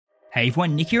Hey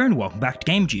everyone, Nick here and welcome back to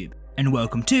Gamerjoob, and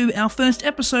welcome to our first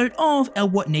episode of our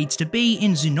What Needs to Be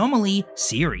in Zoonomaly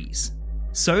series.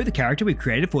 So the character we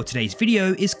created for today's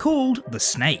video is called the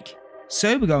Snake.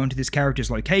 So we'll go into this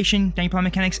character's location, gameplay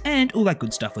mechanics and all that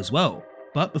good stuff as well.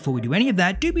 But before we do any of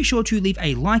that, do be sure to leave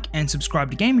a like and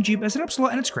subscribe to Gamerjoob as it helps a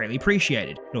lot and it's greatly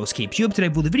appreciated. It also keeps you up to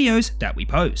date with all the videos that we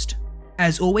post.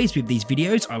 As always with these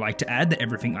videos, I like to add that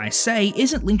everything I say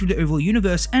isn't linked to the overall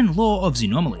universe and lore of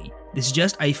Zoonomaly. This is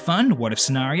just a fun what if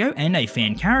scenario and a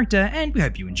fan character, and we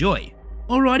hope you enjoy.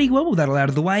 Alrighty, well with that all out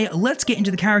of the way, let's get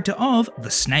into the character of the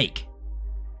Snake.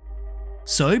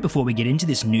 So before we get into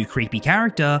this new creepy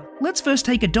character, let's first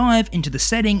take a dive into the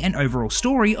setting and overall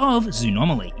story of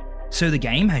Zoonomaly. So the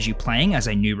game has you playing as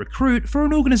a new recruit for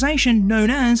an organisation known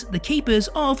as the Keepers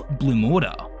of Bloom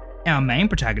Order. Our main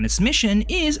protagonist's mission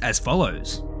is as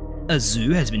follows. A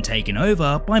zoo has been taken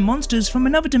over by monsters from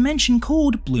another dimension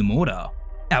called Bloom Order.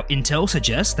 Our intel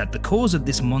suggests that the cause of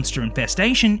this monster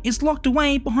infestation is locked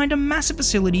away behind a massive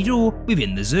facility door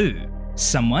within the zoo.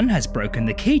 Someone has broken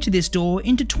the key to this door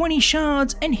into 20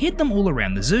 shards and hid them all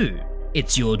around the zoo.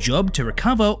 It's your job to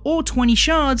recover all 20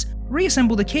 shards,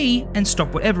 reassemble the key, and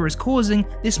stop whatever is causing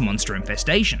this monster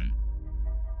infestation.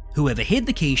 Whoever hid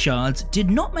the key shards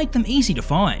did not make them easy to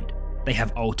find. They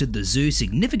have altered the zoo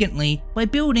significantly by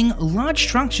building large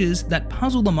structures that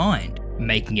puzzle the mind,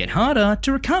 making it harder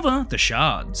to recover the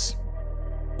shards.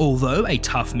 Although a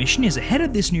tough mission is ahead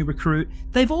of this new recruit,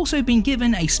 they've also been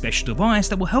given a special device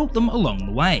that will help them along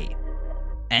the way.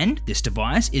 And this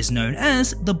device is known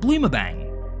as the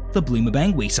Bloomerbang. The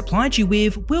Bloomerbang we supplied you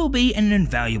with will be an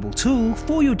invaluable tool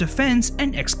for your defense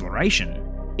and exploration.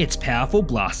 Its powerful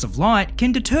blasts of light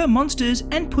can deter monsters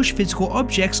and push physical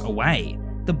objects away.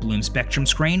 The Bloom Spectrum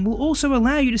screen will also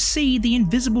allow you to see the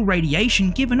invisible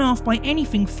radiation given off by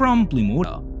anything from Bloom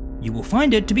Order. You will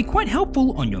find it to be quite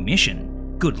helpful on your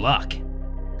mission. Good luck!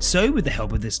 So with the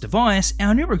help of this device,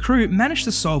 our new recruit managed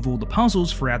to solve all the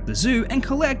puzzles throughout the zoo and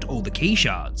collect all the key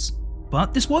shards.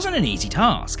 But this wasn't an easy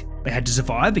task. They had to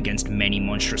survive against many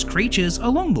monstrous creatures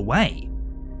along the way.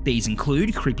 These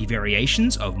include creepy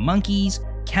variations of monkeys,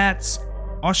 cats,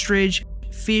 ostrich,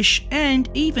 fish, and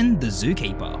even the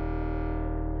zookeeper.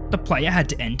 The player had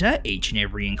to enter each and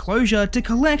every enclosure to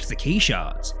collect the key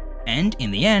shards, and in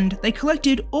the end, they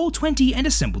collected all 20 and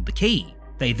assembled the key.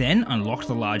 They then unlocked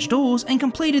the large doors and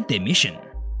completed their mission.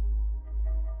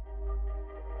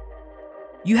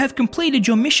 You have completed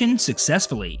your mission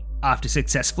successfully. After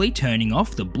successfully turning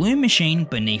off the Bloom machine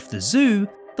beneath the zoo,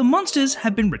 the monsters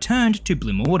have been returned to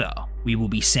Bloom Order. We will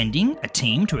be sending a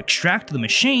team to extract the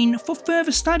machine for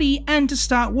further study and to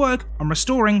start work on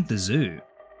restoring the zoo.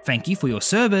 Thank you for your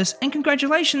service and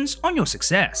congratulations on your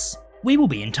success. We will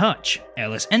be in touch.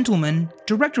 Ellis Entelman,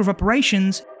 Director of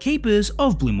Operations, Keepers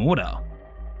of Bloom Order.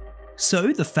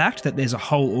 So the fact that there's a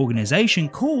whole organisation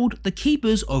called the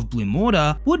Keepers of Bloom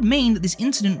Order would mean that this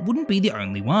incident wouldn't be the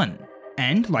only one.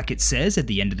 And like it says at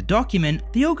the end of the document,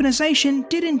 the organisation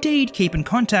did indeed keep in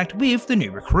contact with the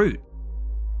new recruit.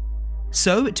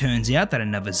 So it turns out that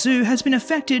another zoo has been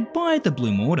affected by the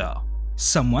Bloom Order.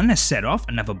 Someone has set off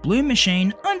another Bloom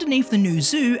machine underneath the new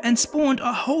zoo and spawned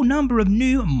a whole number of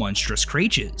new monstrous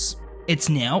creatures. It's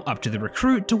now up to the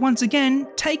recruit to once again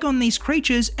take on these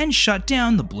creatures and shut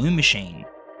down the Bloom machine.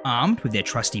 Armed with their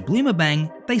trusty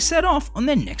Bloomerbang, they set off on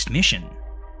their next mission.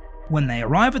 When they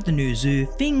arrive at the new zoo,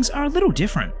 things are a little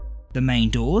different. The main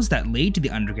doors that lead to the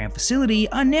underground facility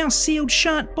are now sealed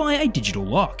shut by a digital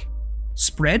lock.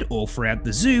 Spread all throughout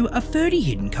the zoo are 30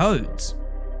 hidden codes.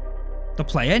 The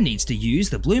player needs to use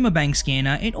the Bloomerbang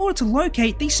scanner in order to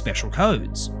locate these special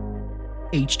codes.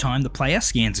 Each time the player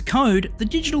scans a code, the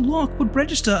digital lock would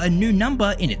register a new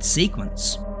number in its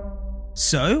sequence.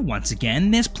 So once again,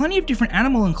 there's plenty of different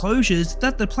animal enclosures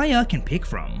that the player can pick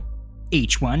from.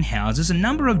 Each one houses a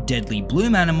number of deadly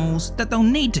bloom animals that they'll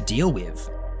need to deal with.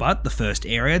 But the first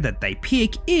area that they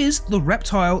pick is the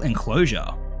reptile enclosure.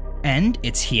 And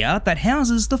it's here that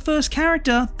houses the first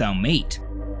character they'll meet.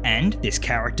 And this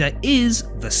character is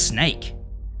the Snake.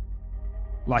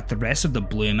 Like the rest of the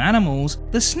bloom animals,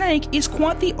 the snake is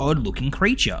quite the odd looking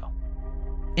creature.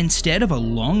 Instead of a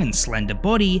long and slender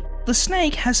body, the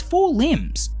snake has 4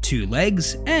 limbs, 2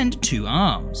 legs and 2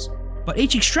 arms. But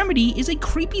each extremity is a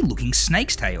creepy looking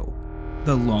snake's tail.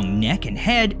 The long neck and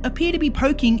head appear to be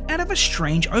poking out of a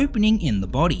strange opening in the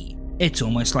body. It's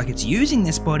almost like it's using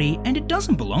this body and it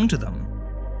doesn't belong to them.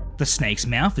 The snake's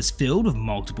mouth is filled with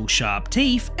multiple sharp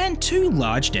teeth and 2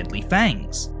 large deadly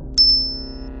fangs.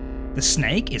 The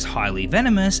snake is highly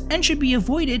venomous and should be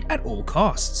avoided at all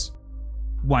costs.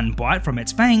 One bite from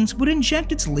its fangs would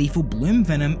inject its lethal bloom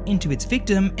venom into its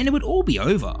victim and it would all be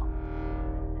over.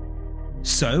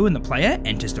 So when the player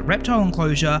enters the reptile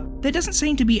enclosure, there doesn't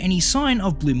seem to be any sign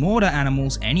of blue mortar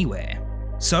animals anywhere.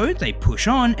 So they push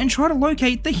on and try to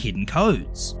locate the hidden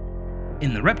codes.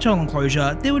 In the reptile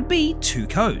enclosure, there would be 2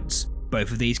 codes.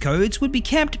 Both of these codes would be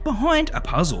kept behind a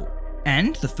puzzle.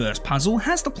 And the first puzzle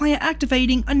has the player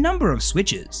activating a number of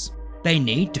switches. They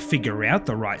need to figure out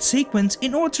the right sequence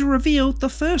in order to reveal the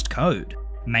first code.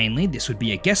 Mainly this would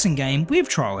be a guessing game with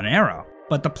trial and error,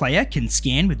 but the player can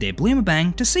scan with their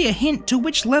bloomerbang to see a hint to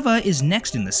which lever is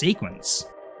next in the sequence.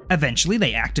 Eventually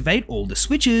they activate all the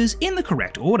switches in the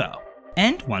correct order,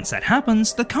 and once that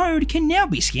happens, the code can now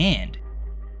be scanned.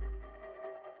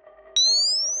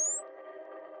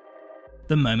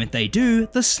 The moment they do,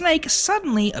 the snake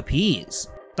suddenly appears.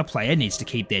 The player needs to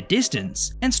keep their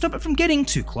distance and stop it from getting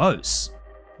too close.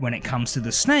 When it comes to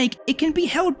the snake, it can be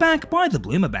held back by the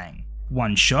bloomerbang.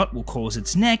 One shot will cause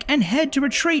its neck and head to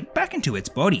retreat back into its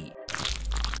body.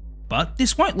 But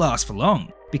this won't last for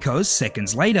long, because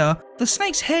seconds later, the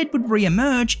snake's head would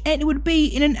re-emerge and it would be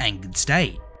in an angered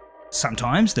state.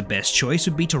 Sometimes the best choice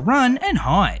would be to run and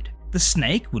hide. The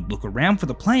snake would look around for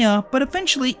the player, but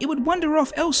eventually it would wander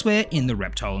off elsewhere in the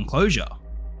reptile enclosure.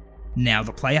 Now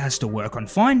the player has to work on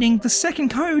finding the second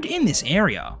code in this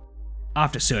area.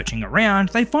 After searching around,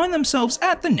 they find themselves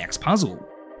at the next puzzle.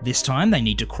 This time they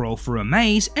need to crawl through a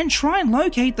maze and try and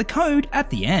locate the code at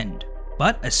the end.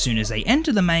 But as soon as they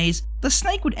enter the maze, the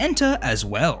snake would enter as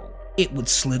well. It would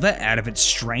slither out of its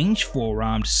strange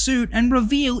 4-armed suit and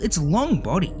reveal its long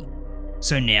body.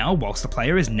 So now, whilst the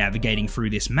player is navigating through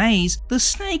this maze, the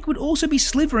snake would also be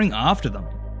slithering after them.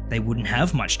 They wouldn't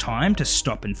have much time to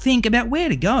stop and think about where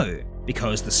to go,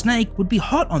 because the snake would be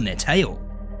hot on their tail.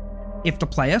 If the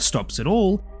player stops at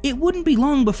all, it wouldn't be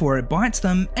long before it bites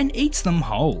them and eats them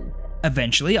whole.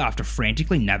 Eventually, after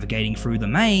frantically navigating through the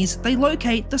maze, they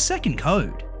locate the second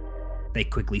code. They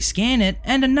quickly scan it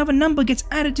and another number gets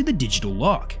added to the digital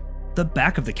lock. The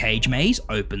back of the cage maze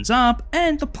opens up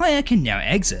and the player can now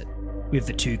exit. With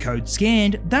the 2 codes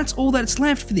scanned, that's all that's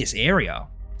left for this area.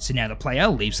 So now the player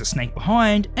leaves the snake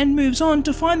behind and moves on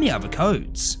to find the other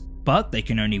codes. But they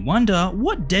can only wonder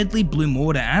what deadly blue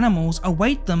mortar animals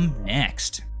await them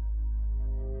next.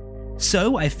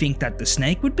 So I think that the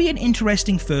snake would be an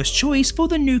interesting first choice for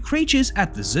the new creatures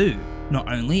at the zoo.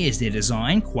 Not only is their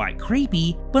design quite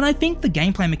creepy, but I think the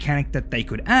gameplay mechanic that they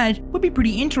could add would be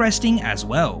pretty interesting as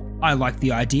well. I like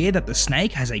the idea that the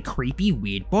snake has a creepy,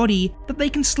 weird body that they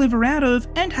can slither out of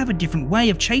and have a different way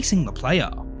of chasing the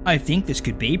player. I think this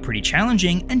could be pretty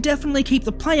challenging and definitely keep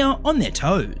the player on their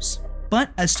toes.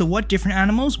 But as to what different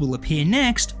animals will appear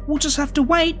next, we'll just have to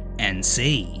wait and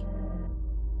see.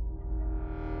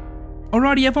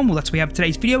 Alrighty everyone, well that's what we have for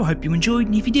today's video. I hope you enjoyed,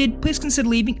 and if you did, please consider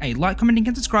leaving a like, commenting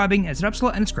and subscribing, as it helps a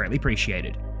lot and it's greatly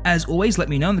appreciated. As always, let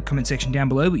me know in the comment section down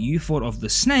below what you thought of the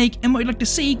snake and what you'd like to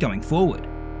see going forward.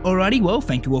 Alrighty, well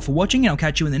thank you all for watching and I'll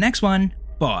catch you in the next one.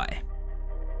 Bye.